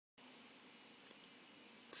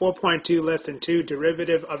4.2 lesson 2,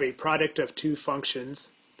 derivative of a product of two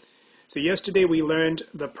functions. So yesterday we learned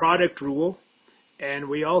the product rule, and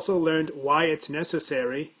we also learned why it's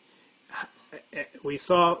necessary. We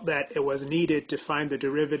saw that it was needed to find the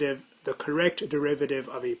derivative, the correct derivative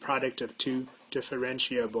of a product of two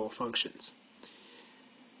differentiable functions.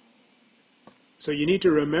 So you need to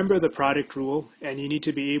remember the product rule, and you need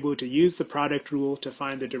to be able to use the product rule to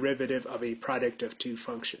find the derivative of a product of two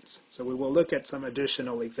functions. So we will look at some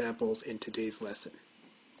additional examples in today's lesson.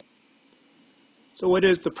 So what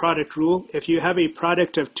is the product rule? If you have a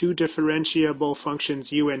product of two differentiable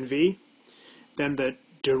functions u and v, then the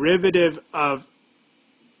derivative of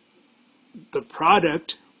the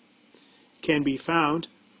product can be found.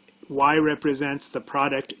 Y represents the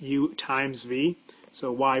product u times v. So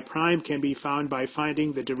y prime can be found by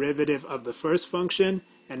finding the derivative of the first function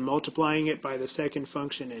and multiplying it by the second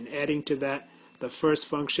function and adding to that the first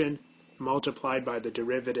function multiplied by the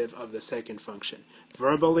derivative of the second function.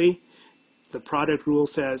 Verbally, the product rule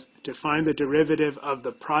says to find the derivative of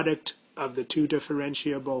the product of the two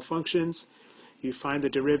differentiable functions, you find the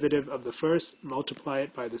derivative of the first, multiply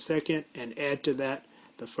it by the second, and add to that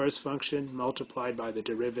the first function multiplied by the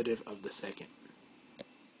derivative of the second.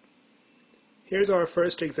 Here's our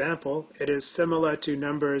first example. It is similar to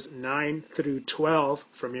numbers 9 through 12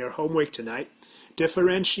 from your homework tonight.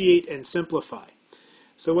 Differentiate and simplify.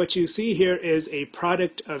 So what you see here is a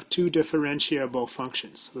product of two differentiable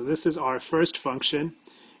functions. So this is our first function,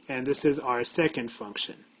 and this is our second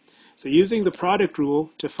function. So using the product rule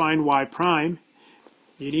to find y prime,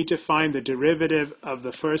 you need to find the derivative of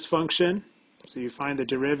the first function. So you find the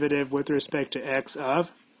derivative with respect to x of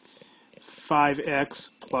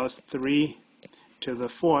 5x plus 3 to the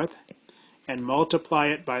fourth, and multiply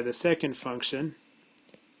it by the second function,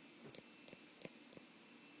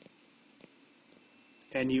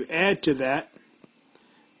 and you add to that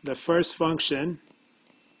the first function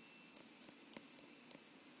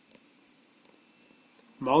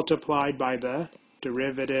multiplied by the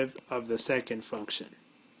derivative of the second function.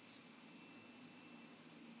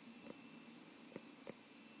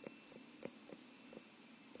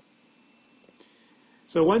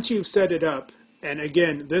 So once you've set it up, and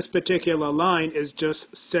again, this particular line is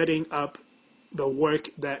just setting up the work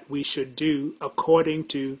that we should do according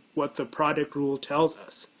to what the product rule tells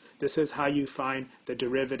us. This is how you find the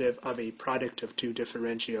derivative of a product of two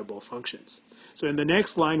differentiable functions. So in the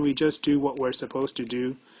next line, we just do what we're supposed to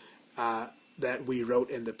do that we wrote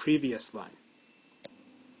in the previous line.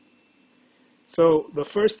 So the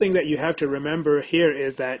first thing that you have to remember here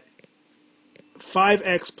is that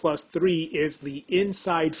 5x plus 3 is the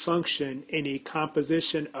inside function in a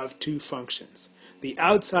composition of two functions. The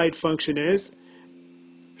outside function is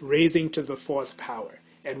raising to the fourth power.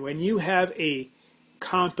 And when you have a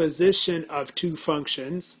composition of two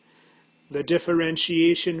functions, the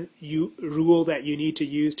differentiation rule that you need to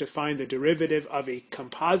use to find the derivative of a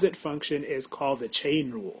composite function is called the chain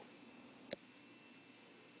rule.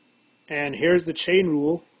 And here's the chain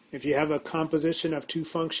rule. If you have a composition of two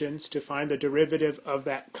functions, to find the derivative of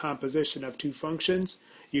that composition of two functions,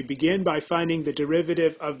 you begin by finding the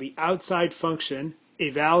derivative of the outside function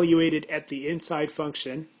evaluated at the inside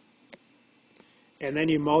function, and then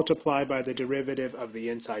you multiply by the derivative of the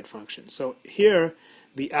inside function. So here,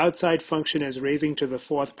 the outside function is raising to the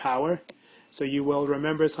fourth power, so you will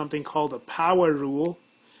remember something called the power rule.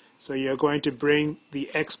 So you're going to bring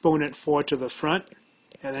the exponent 4 to the front,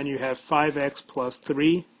 and then you have 5x plus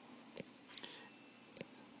 3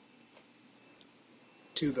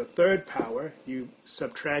 to the third power. You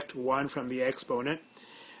subtract 1 from the exponent.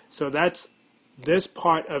 So that's this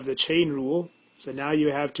part of the chain rule. So now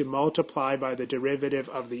you have to multiply by the derivative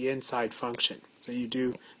of the inside function. So you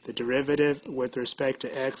do the derivative with respect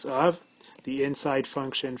to x of the inside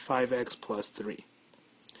function 5x plus 3.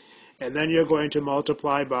 And then you're going to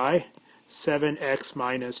multiply by 7x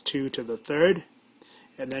minus 2 to the third.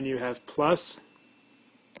 And then you have plus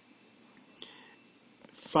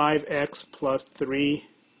 5x plus 3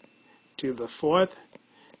 to the fourth.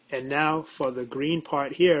 And now for the green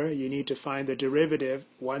part here, you need to find the derivative,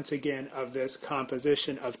 once again, of this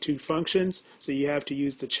composition of two functions. So you have to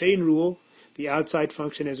use the chain rule. The outside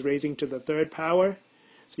function is raising to the third power.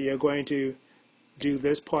 So you're going to do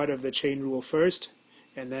this part of the chain rule first,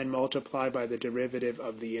 and then multiply by the derivative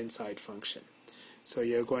of the inside function. So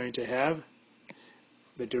you're going to have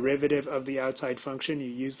the derivative of the outside function.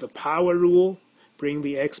 You use the power rule, bring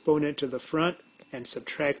the exponent to the front, and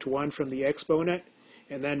subtract 1 from the exponent,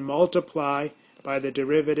 and then multiply by the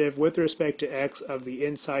derivative with respect to x of the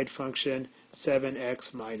inside function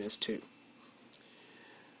 7x minus 2.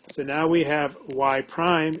 So now we have y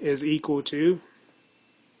prime is equal to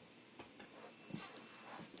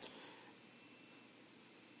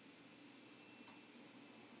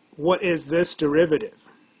what is this derivative?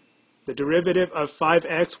 The derivative of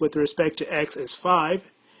 5x with respect to x is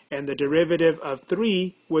 5, and the derivative of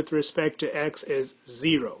 3 with respect to x is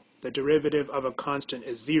 0. The derivative of a constant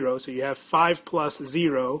is 0, so you have 5 plus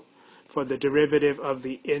 0 for the derivative of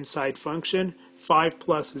the inside function. 5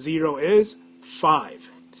 plus 0 is 5.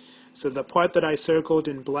 So the part that I circled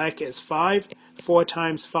in black is 5. 4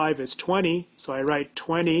 times 5 is 20, so I write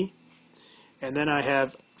 20, and then I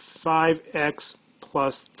have 5x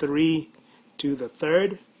plus 3 to the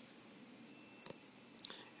third,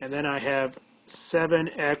 and then I have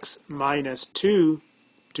 7x minus 2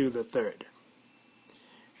 to the third.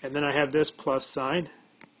 And then I have this plus sign.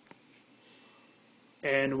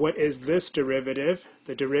 And what is this derivative?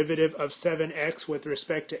 The derivative of 7x with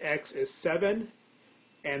respect to x is 7,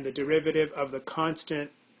 and the derivative of the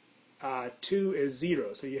constant 2 is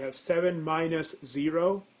 0. So you have 7 minus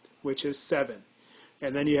 0, which is 7.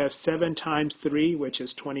 And then you have 7 times 3, which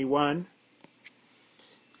is 21.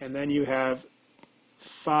 And then you have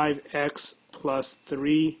 5x plus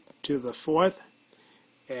 3 to the fourth,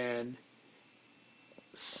 and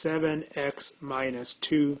 7x minus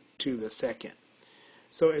 2 to the second.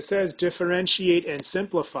 So it says differentiate and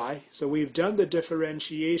simplify. So we've done the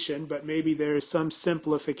differentiation, but maybe there is some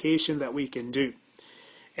simplification that we can do.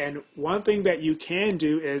 And one thing that you can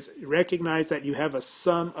do is recognize that you have a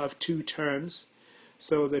sum of two terms.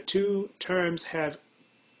 So the two terms have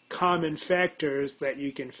common factors that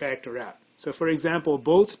you can factor out. So for example,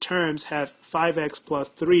 both terms have 5x plus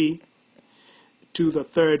 3 to the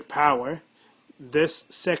third power. This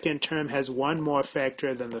second term has one more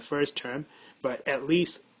factor than the first term, but at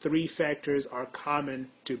least 3 factors are common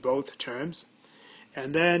to both terms.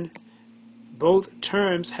 And then both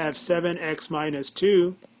terms have 7x minus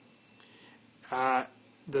 2.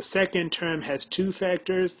 The second term has 2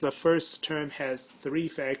 factors. The first term has 3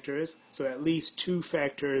 factors. So at least 2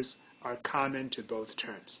 factors are common to both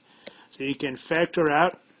terms. So you can factor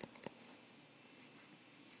out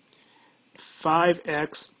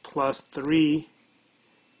 5x plus 3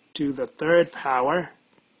 to the third power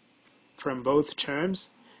from both terms,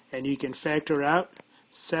 and you can factor out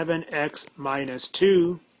 7x minus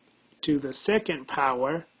 2 to the second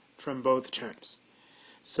power from both terms.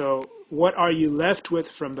 So what are you left with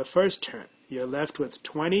from the first term? You're left with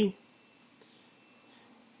 20,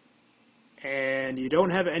 and you don't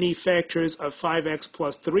have any factors of 5x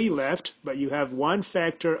plus 3 left, but you have one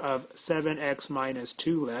factor of 7x minus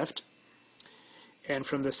 2 left. And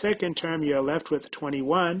from the second term, you're left with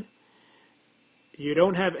 21. You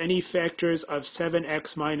don't have any factors of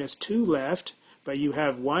 7x minus 2 left, but you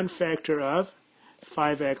have one factor of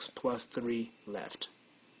 5x plus 3 left.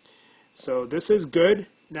 So this is good.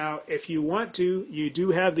 Now, if you want to, you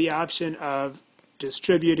do have the option of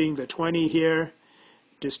distributing the 20 here,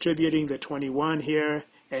 distributing the 21 here,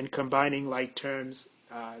 and combining like terms.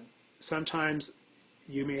 Sometimes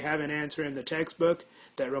you may have an answer in the textbook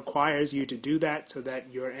that requires you to do that so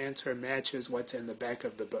that your answer matches what's in the back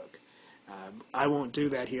of the book. I won't do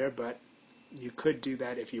that here, but you could do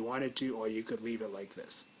that if you wanted to, or you could leave it like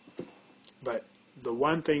this. But the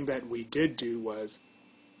one thing that we did do was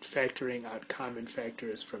factoring out common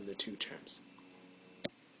factors from the two terms.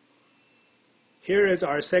 Here is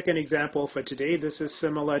our second example for today. This is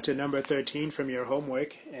similar to number 13 from your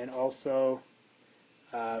homework, and also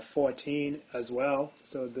 14 as well.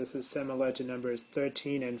 So this is similar to numbers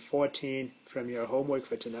 13 and 14 from your homework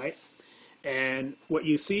for tonight. And what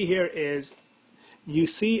you see here is you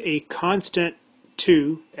see a constant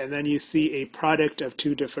 2, and then you see a product of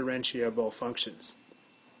two differentiable functions.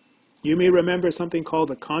 You may remember something called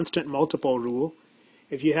the constant multiple rule.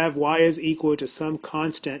 If you have y is equal to some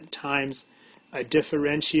constant times a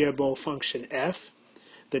differentiable function f,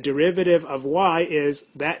 the derivative of y is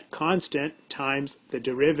that constant times the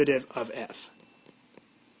derivative of f.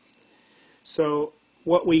 So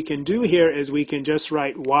what we can do here is we can just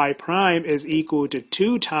write y prime is equal to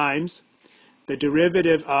 2 times the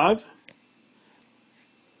derivative of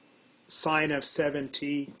sine of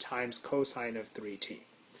 7t times cosine of 3t.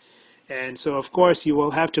 And so of course you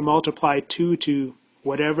will have to multiply 2 to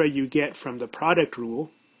whatever you get from the product rule.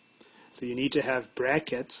 So you need to have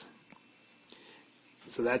brackets.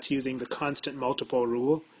 So that's using the constant multiple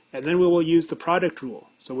rule. And then we will use the product rule.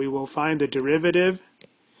 So we will find the derivative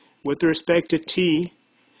with respect to t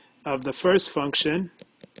of the first function,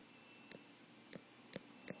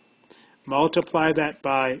 multiply that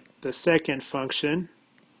by the second function,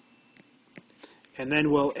 and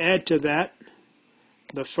then we'll add to that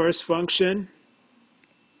the first function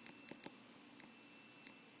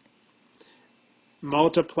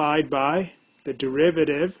multiplied by the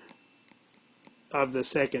derivative of the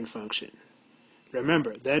second function.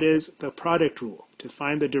 Remember, that is the product rule. To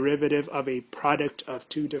find the derivative of a product of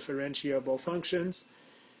two differentiable functions,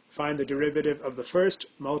 find the derivative of the first,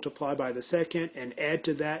 multiply by the second, and add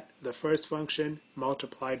to that the first function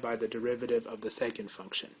multiplied by the derivative of the second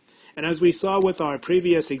function. And as we saw with our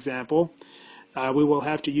previous example, we will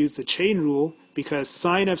have to use the chain rule because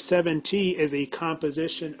sine of 7t is a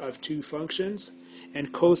composition of two functions,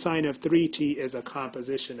 and cosine of 3t is a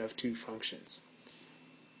composition of two functions.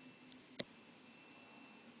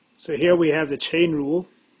 So here we have the chain rule,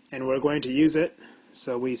 and we're going to use it.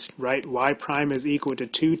 So we write y prime is equal to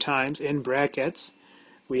 2 times, in brackets,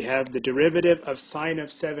 we have the derivative of sine of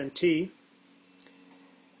 7t.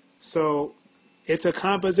 So it's a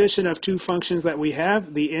composition of two functions that we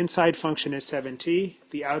have. The inside function is 7t,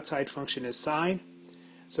 the outside function is sine.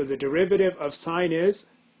 So the derivative of sine is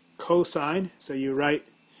cosine, so you write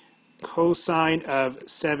cosine of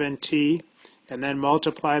 7t, and then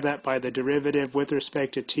multiply that by the derivative with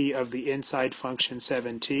respect to t of the inside function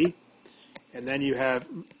 7t. And then you have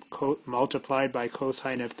multiplied by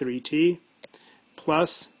cosine of 3t,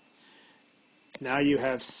 plus, now you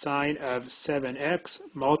have sine of 7x,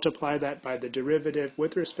 multiply that by the derivative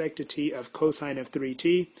with respect to t of cosine of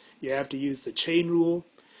 3t. You have to use the chain rule.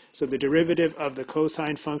 So the derivative of the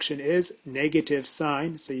cosine function is negative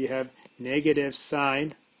sine, so you have negative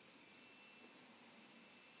sine.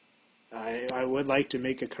 I would like to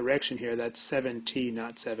make a correction here, that's 7t,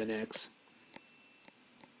 not 7x.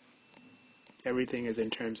 Everything is in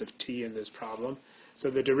terms of t in this problem.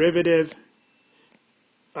 So the derivative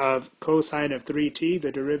of cosine of 3t,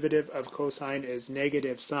 the derivative of cosine is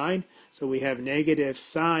negative sine. So we have negative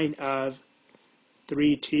sine of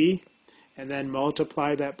 3t, and then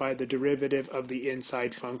multiply that by the derivative of the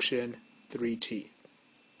inside function 3t.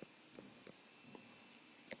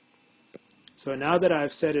 So now that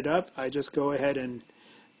I've set it up, I just go ahead and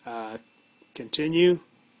continue.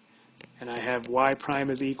 And I have y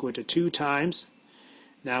prime is equal to 2 times.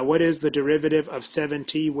 Now what is the derivative of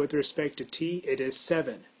 7t with respect to t? It is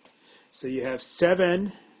 7. So you have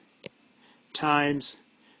 7 times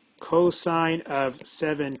cosine of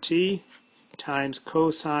 7t times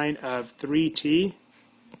cosine of 3t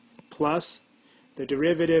plus the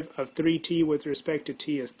derivative of 3t with respect to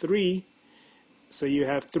t is 3. So you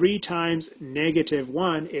have 3 times negative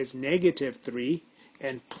 1 is negative 3.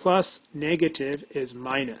 And plus negative is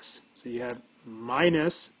minus. So you have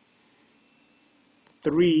minus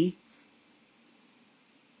 3,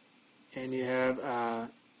 and you have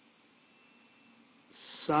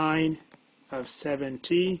sine of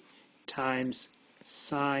 7t times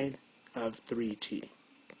sine of 3t.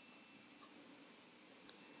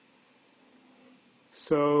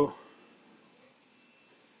 So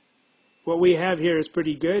what we have here is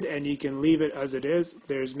pretty good, and you can leave it as it is.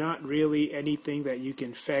 There's not really anything that you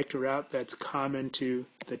can factor out that's common to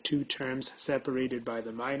the two terms separated by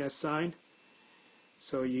the minus sign.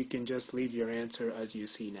 So you can just leave your answer as you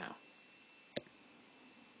see now.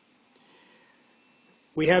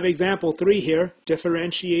 We have example 3 here,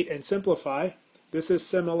 differentiate and simplify. This is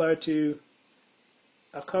similar to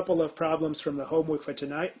a couple of problems from the homework for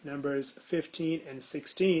tonight, numbers 15 and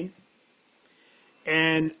 16.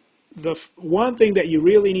 And the one thing that you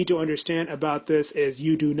really need to understand about this is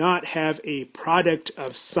you do not have a product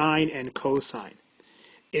of sine and cosine.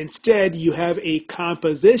 Instead, you have a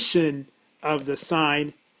composition of the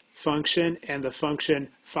sine function and the function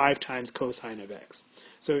 5 times cosine of x.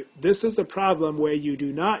 So this is a problem where you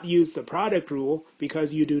do not use the product rule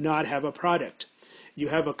because you do not have a product. You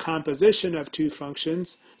have a composition of two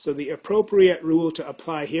functions, so the appropriate rule to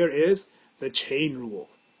apply here is the chain rule.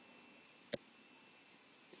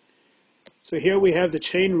 So here we have the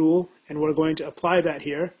chain rule, and we're going to apply that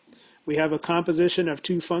here. We have a composition of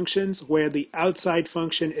two functions where the outside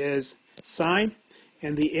function is sine,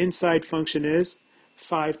 and the inside function is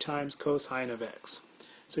 5 times cosine of x.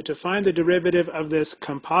 So to find the derivative of this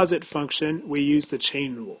composite function, we use the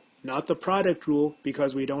chain rule, not the product rule,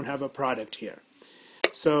 because we don't have a product here.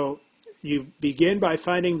 So you begin by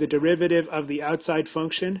finding the derivative of the outside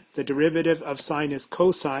function. The derivative of sine is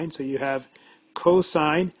cosine, so you have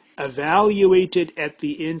cosine evaluated at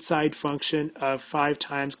the inside function of 5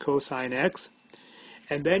 times cosine x,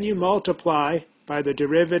 and then you multiply by the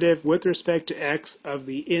derivative with respect to x of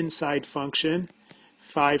the inside function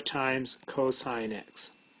 5 times cosine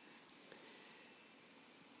x.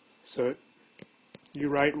 So you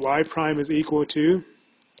write y prime is equal to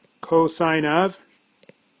cosine of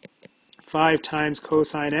 5 times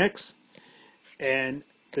cosine x, and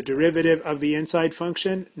the derivative of the inside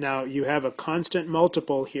function. Now you have a constant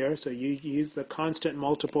multiple here, so you use the constant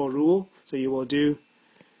multiple rule. So you will do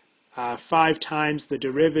 5 times the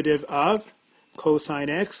derivative of cosine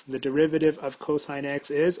x. The derivative of cosine x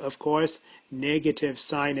is, of course, negative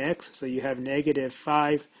sine x. So you have negative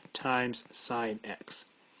 5 times sine x.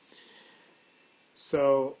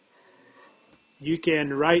 So you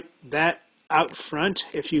can write that out front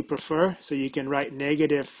if you prefer. So you can write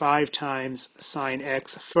negative 5 times sine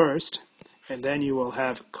x first, and then you will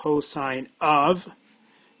have cosine of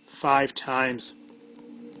 5 times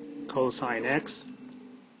cosine x.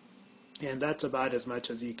 And that's about as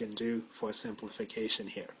much as you can do for simplification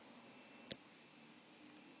here.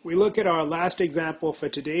 We look at our last example for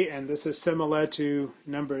today, and this is similar to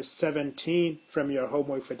number 17 from your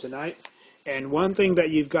homework for tonight. And one thing that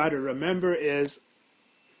you've got to remember is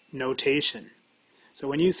notation. So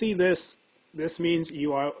when you see this, this means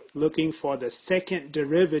you are looking for the second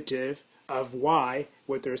derivative of y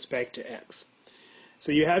with respect to x.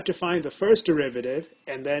 So you have to find the first derivative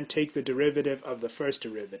and then take the derivative of the first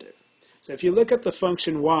derivative. So if you look at the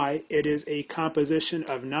function y, it is a composition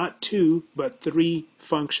of not 2, but 3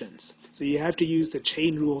 functions. So you have to use the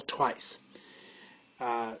chain rule twice.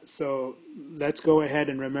 So let's go ahead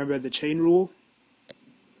and remember the chain rule.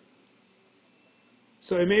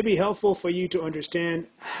 So it may be helpful for you to understand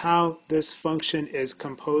how this function is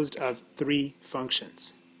composed of 3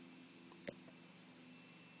 functions.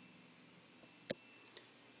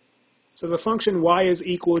 So the function y is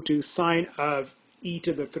equal to sine of e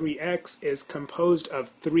to the 3x is composed of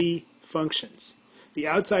 3 functions. The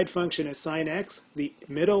outside function is sine x, the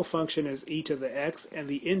middle function is e to the x, and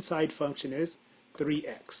the inside function is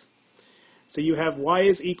 3x. So you have y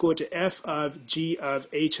is equal to f of g of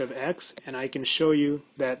h of x, and I can show you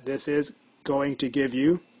that this is going to give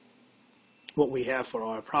you what we have for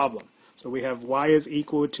our problem. So we have y is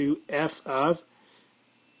equal to f of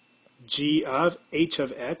g of h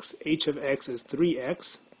of x. H of x is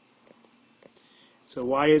 3x. So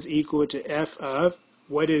y is equal to f of,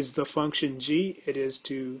 what is the function g? It is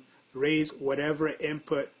to raise whatever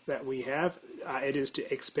input that we have. It is to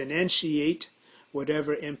exponentiate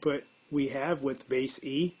whatever input we have with base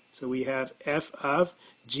e. So we have f of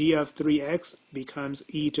g of 3x becomes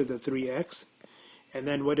e to the 3x. And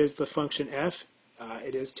then what is the function f?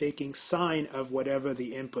 It is taking sine of whatever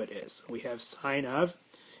the input is. We have sine of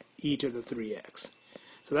e to the 3x.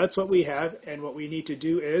 So that's what we have, and what we need to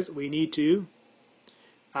do is we need to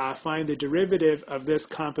find the derivative of this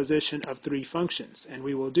composition of 3 functions. And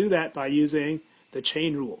we will do that by using the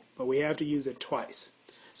chain rule, but we have to use it twice.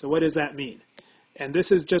 So what does that mean? And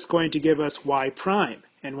this is just going to give us y prime.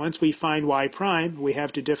 And once we find y prime, we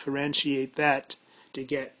have to differentiate that to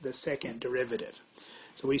get the second derivative.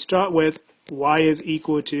 So we start with y is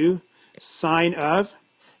equal to sine of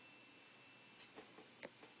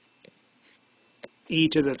e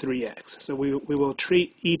to the 3x. So we will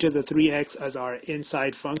treat e to the 3x as our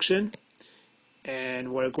inside function,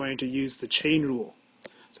 and we're going to use the chain rule.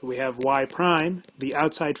 So we have y prime, the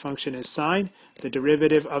outside function is sine, the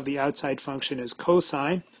derivative of the outside function is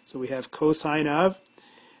cosine, so we have cosine of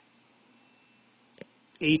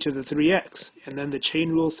e to the 3x. And then the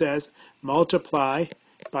chain rule says multiply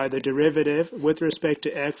by the derivative with respect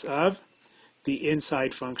to x of the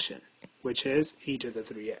inside function, which is e to the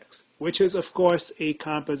 3x, which is, of course, a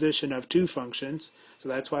composition of 2 functions. So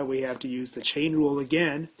that's why we have to use the chain rule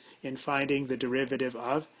again in finding the derivative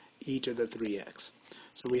of e to the 3x.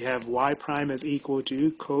 So we have y prime is equal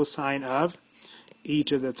to cosine of e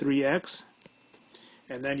to the 3x,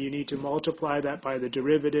 and then you need to multiply that by the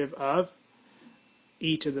derivative of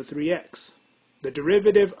e to the 3x. The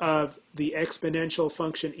derivative of the exponential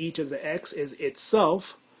function e to the x is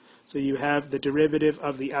itself. So you have the derivative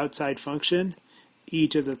of the outside function, e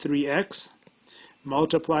to the 3x.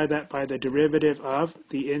 Multiply that by the derivative of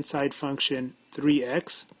the inside function,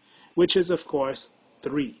 3x, which is, of course,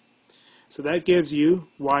 3. So that gives you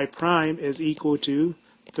y prime is equal to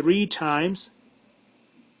 3 times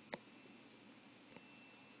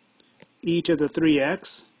e to the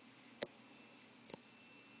 3x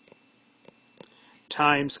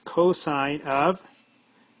times cosine of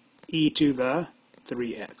e to the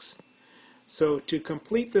 3x. So to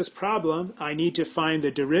complete this problem, I need to find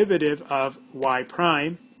the derivative of y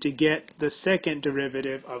prime to get the second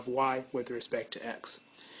derivative of y with respect to x.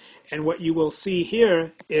 And what you will see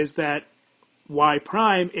here is that y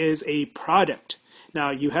prime is a product.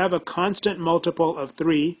 Now you have a constant multiple of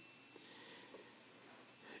 3,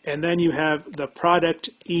 and then you have the product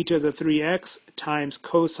e to the 3x times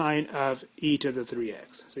cosine of e to the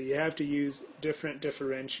 3x. So you have to use different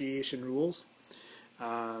differentiation rules.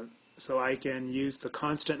 So I can use the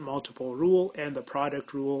constant multiple rule and the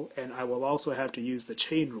product rule, and I will also have to use the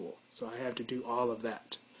chain rule. So I have to do all of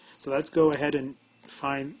that. So let's go ahead and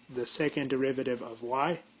find the second derivative of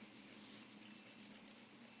y.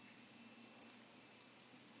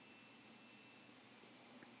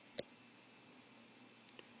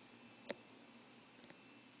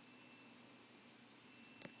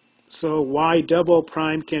 So y double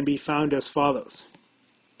prime can be found as follows.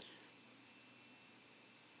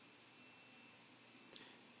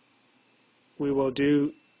 We will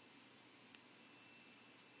do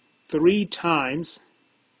 3 times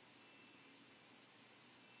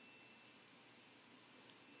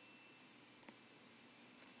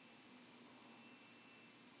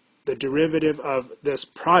the derivative of this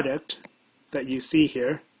product that you see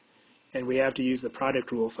here, and we have to use the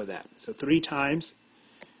product rule for that. So 3 times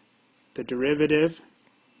the derivative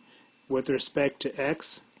with respect to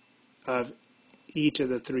x of e to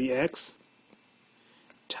the 3x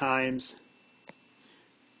times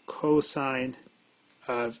cosine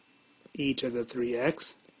of e to the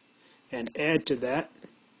 3x, and add to that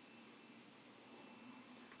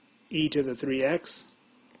e to the 3x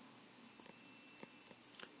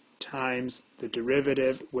times the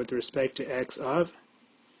derivative with respect to x of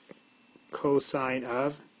cosine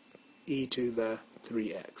of e to the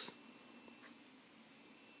 3x.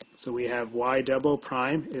 So we have y double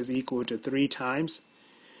prime is equal to 3 times.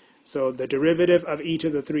 So the derivative of e to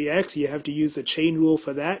the 3x, you have to use the chain rule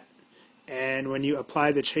for that. And when you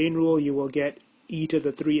apply the chain rule, you will get e to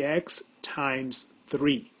the 3x times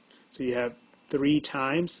 3. So you have 3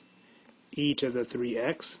 times e to the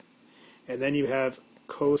 3x. And then you have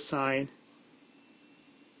cosine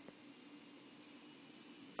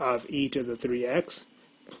of e to the 3x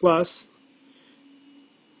plus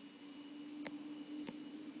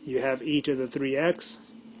you have e to the 3x,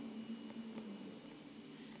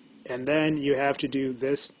 and then you have to do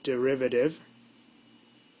this derivative,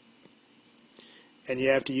 and you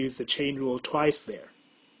have to use the chain rule twice there.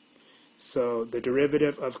 So the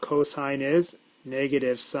derivative of cosine is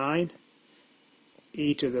negative sine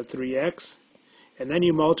e to the 3x, and then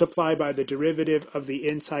you multiply by the derivative of the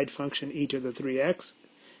inside function e to the 3x,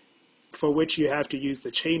 for which you have to use the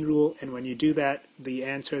chain rule, and when you do that, the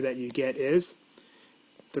answer that you get is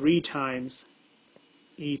 3 times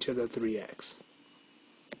e to the 3x.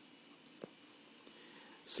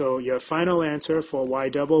 So your final answer for y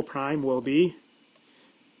double prime will be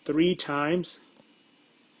 3 times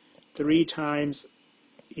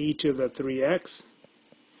e to the 3x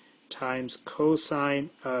times cosine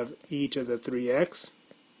of e to the 3x.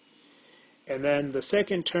 And then the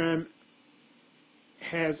second term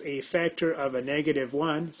has a factor of a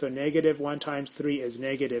 -1, so -1 times 3 is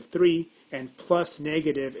 -3, and plus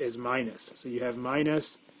negative is minus. So you have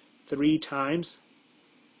minus 3 times.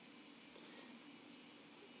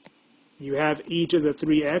 You have e to the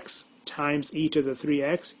 3x times e to the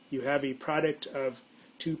 3x. You have a product of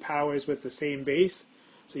 2 powers with the same base,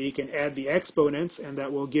 so you can add the exponents, and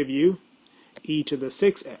that will give you e to the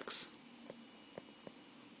 6x.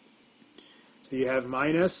 So you have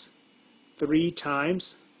minus 3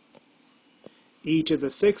 times e to the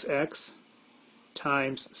 6x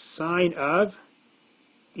times sine of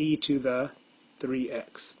e to the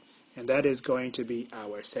 3x. And that is going to be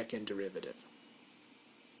our second derivative.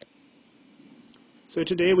 So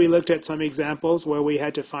today we looked at some examples where we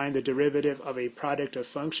had to find the derivative of a product of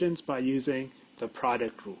functions by using the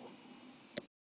product rule.